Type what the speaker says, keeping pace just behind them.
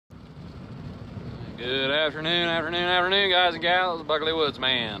Good afternoon, guys and gals. Buckley Woods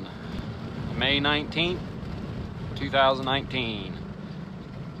Man. May 19th, 2019.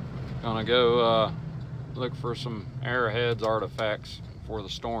 Gonna go look for some arrowheads artifacts before the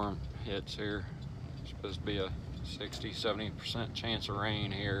storm hits here. Supposed to be a 60-70% chance of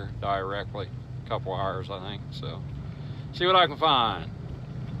rain here directly. A couple hours, I think. So, see what I can find.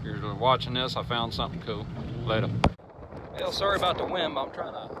 If you're watching this, I found something cool. Later. Well, sorry about the wind, but I'm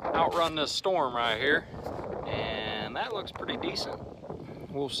trying to outrun this storm right here. And that looks pretty decent.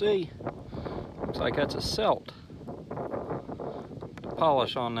 We'll see. Looks like that's a celt. The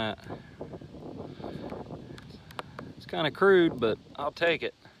polish on that. It's kind of crude, but I'll take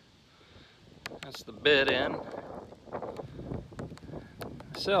it. That's the bit end.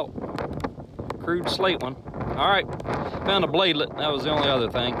 Celt. Crude slate one. All right, found a bladelet. That was the only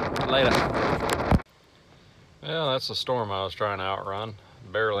other thing. Later. Well, that's the storm I was trying to outrun.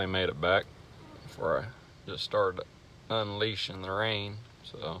 Barely made it back before I just started unleashing the rain.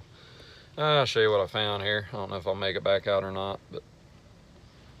 So I'll show you what I found here. I don't know if I'll make it back out or not, but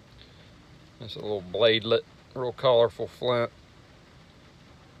it's a little bladelet, real colorful flint.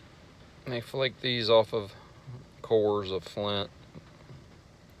 And they flake these off of cores of flint.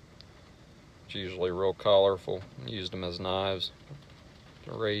 It's usually real colorful. Used them as knives.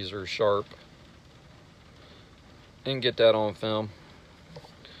 The razor sharp. Didn't get that on film,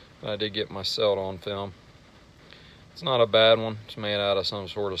 but I did get my celt on film. It's not a bad one. It's made out of some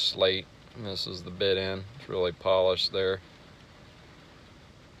sort of slate. And this is the bit end. It's really polished there.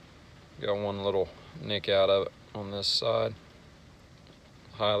 Got one little nick out of it on this side.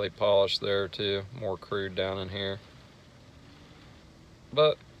 Highly polished there too. More crude down in here.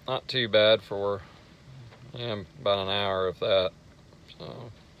 But not too bad for about an hour of that. So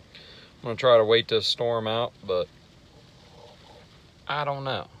I'm gonna try to wait this storm out, but I don't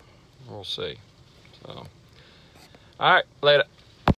know. We'll see. So, all right, later.